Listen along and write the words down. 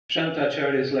Shanta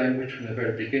Acharya's language from the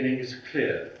very beginning is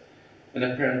clear and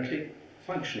apparently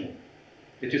functional.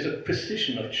 It is a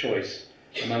precision of choice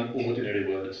among ordinary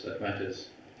words that matters.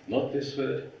 Not this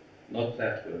word, not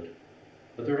that word,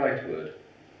 but the right word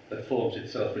that forms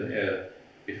itself in air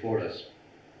before us.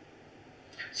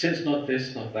 Since not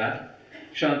this, not that,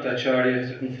 Shanta Acharya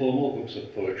has written 4 more books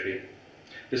of poetry.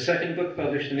 The second book,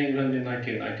 published in England in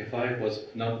 1995, was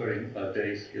Numbering Our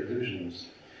Days' Illusions,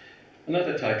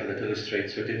 another title that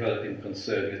illustrates her developing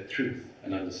concern with truth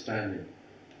and understanding.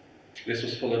 This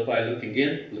was followed by Looking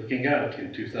In, Looking Out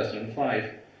in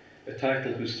 2005, a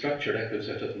title whose structure echoes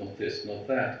that of Not This, Not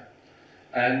That.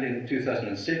 And in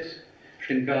 2006,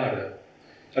 Shringara,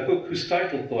 a book whose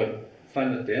title poem,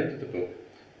 found at the end of the book,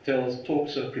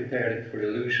 talks of preparing for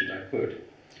illusion. I quote,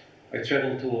 "I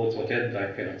travel towards what end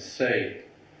I cannot say.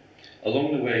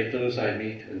 Along the way, those I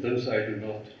meet and those I do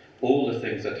not, all the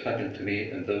things that happen to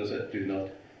me and those that do not,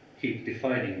 keep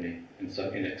defining me in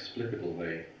some inexplicable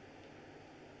way."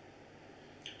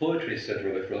 Poetry, said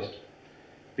Robert Frost,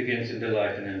 begins in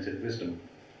delight and ends in wisdom.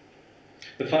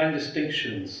 The fine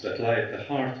distinctions that lie at the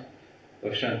heart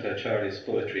of Shanta Acharya's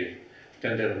poetry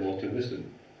tend evermore to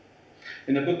wisdom.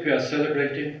 In the book we are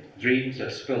celebrating, Dreams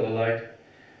That Spell the Light,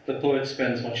 the poet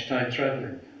spends much time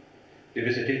travelling. They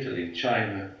visit Italy,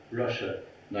 China, Russia,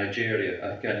 Nigeria,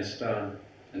 Afghanistan,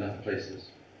 and other places.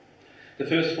 The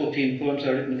first 14 poems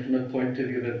are written from the point of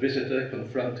view of a visitor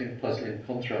confronting puzzling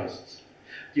contrasts,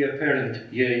 the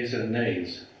apparent yeas and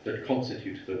nays that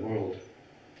constitute the world.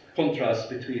 Contrasts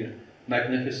between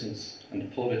magnificence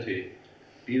and poverty,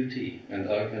 beauty and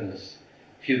ugliness,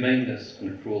 humaneness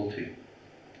and cruelty.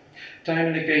 Time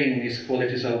and again these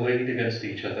qualities are weighed against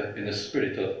each other in the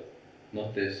spirit of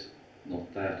not this,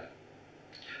 not that.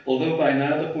 Although by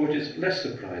now the poet is less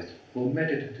surprised, more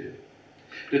meditative.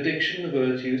 The diction, the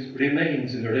words used,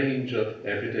 remains in the range of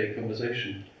everyday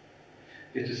conversation.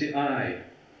 It is the eye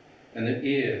and the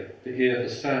ear for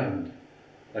sound,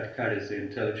 that carries the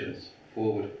intelligence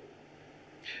forward.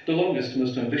 The longest,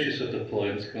 most ambitious of the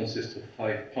poems consists of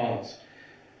 5 parts.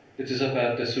 It is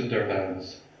about the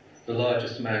Sundarbans, the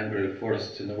largest mangrove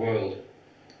forests in the world.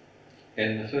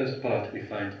 In the first part we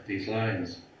find these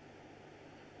lines.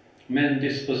 Men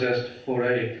dispossessed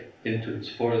foray into its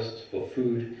forests for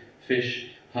food,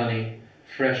 fish, honey,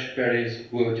 fresh berries,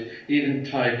 wood, even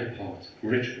tiger parts,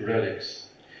 rich relics.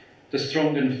 The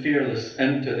strong and fearless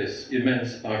enter this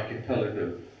immense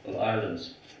archipelago of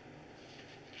islands.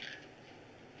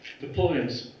 The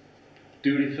poems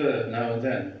do refer now and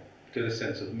then to the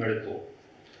sense of miracle.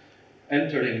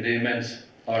 Entering the immense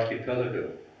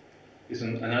archipelago is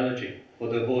an analogy for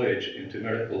the voyage into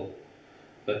miracle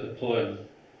that the poem,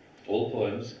 all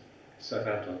poems, set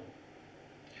out on.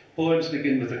 Poems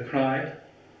begin with a cry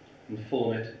and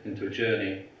form it into a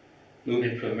journey,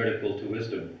 moving from miracle to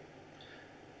wisdom.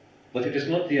 But it is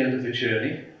not the end of the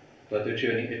journey, but the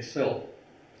journey itself,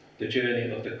 the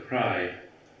journey of the cry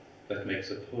that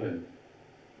makes a poem.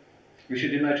 We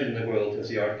should imagine the world as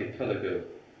the archipelago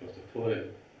of the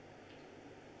poem.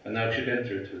 And now we should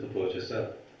enter it with the poet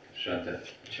herself, Shanta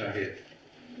Acharya.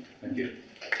 Thank you.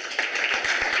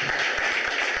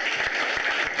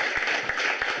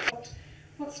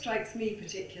 What strikes me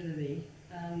particularly,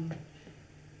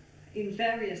 in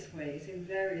various ways, in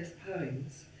various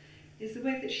poems, is the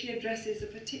way that she addresses a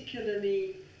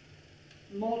particularly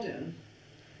modern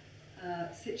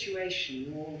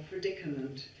situation or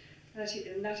predicament,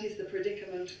 and that is the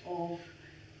predicament of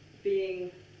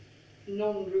being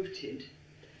non-rooted,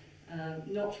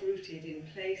 not rooted in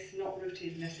place, not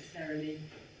rooted necessarily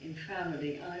in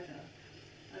family either.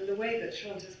 And the way that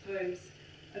Shanta's poems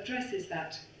addresses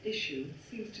that issue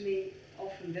seems to me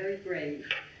often very brave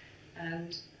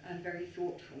and very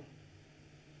thoughtful.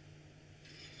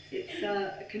 It's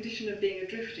a condition of being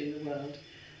adrift in the world,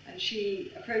 and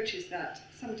she approaches that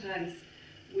sometimes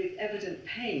with evident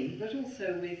pain, but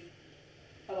also with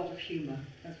a lot of humour,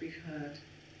 as we've heard.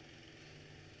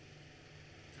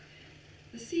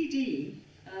 The CD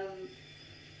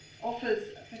offers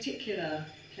particular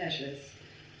pleasures.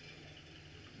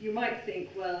 You might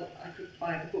think, well, I could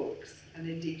buy the books, and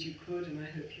indeed you could, and I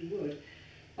hope you would.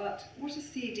 But what a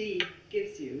CD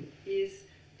gives you is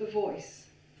the voice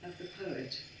of the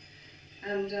poet.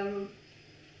 And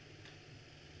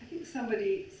I think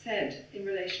somebody said, in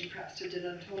relation perhaps to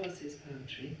Dylan Thomas's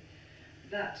poetry,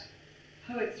 that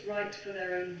poets write for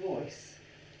their own voice,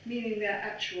 meaning their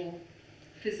actual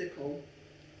physical,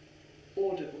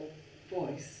 audible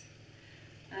voice.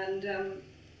 And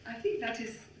I think that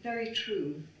is very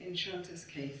true in Shanta's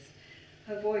case.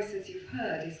 Her voice, as you've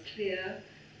heard, is clear,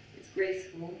 it's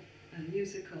graceful and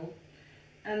musical.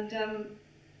 And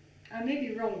I may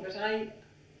be wrong, but I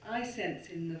I sense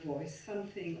in the voice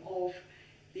something of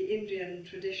the Indian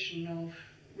tradition of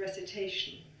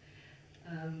recitation,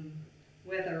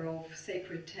 whether of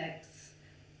sacred texts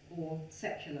or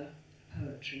secular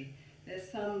poetry. There's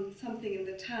something in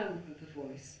the timbre of the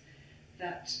voice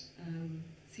that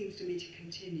seems to me to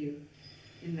continue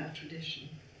in that tradition.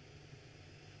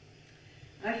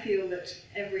 I feel that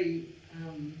every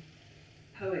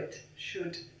poet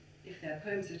should, if their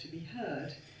poems are to be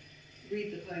heard,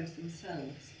 read the poems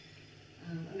themselves.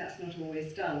 And that's not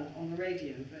always done on the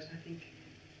radio, but I think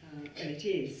when it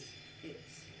is,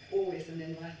 it's always an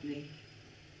enlightening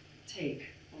take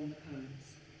on the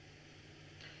poems.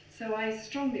 So I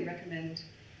strongly recommend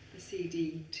the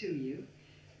CD to you.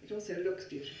 It also looks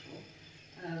beautiful,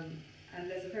 and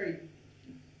there's a very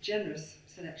generous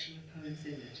selection of poems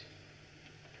in it.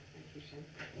 Thank you,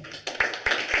 Shanta.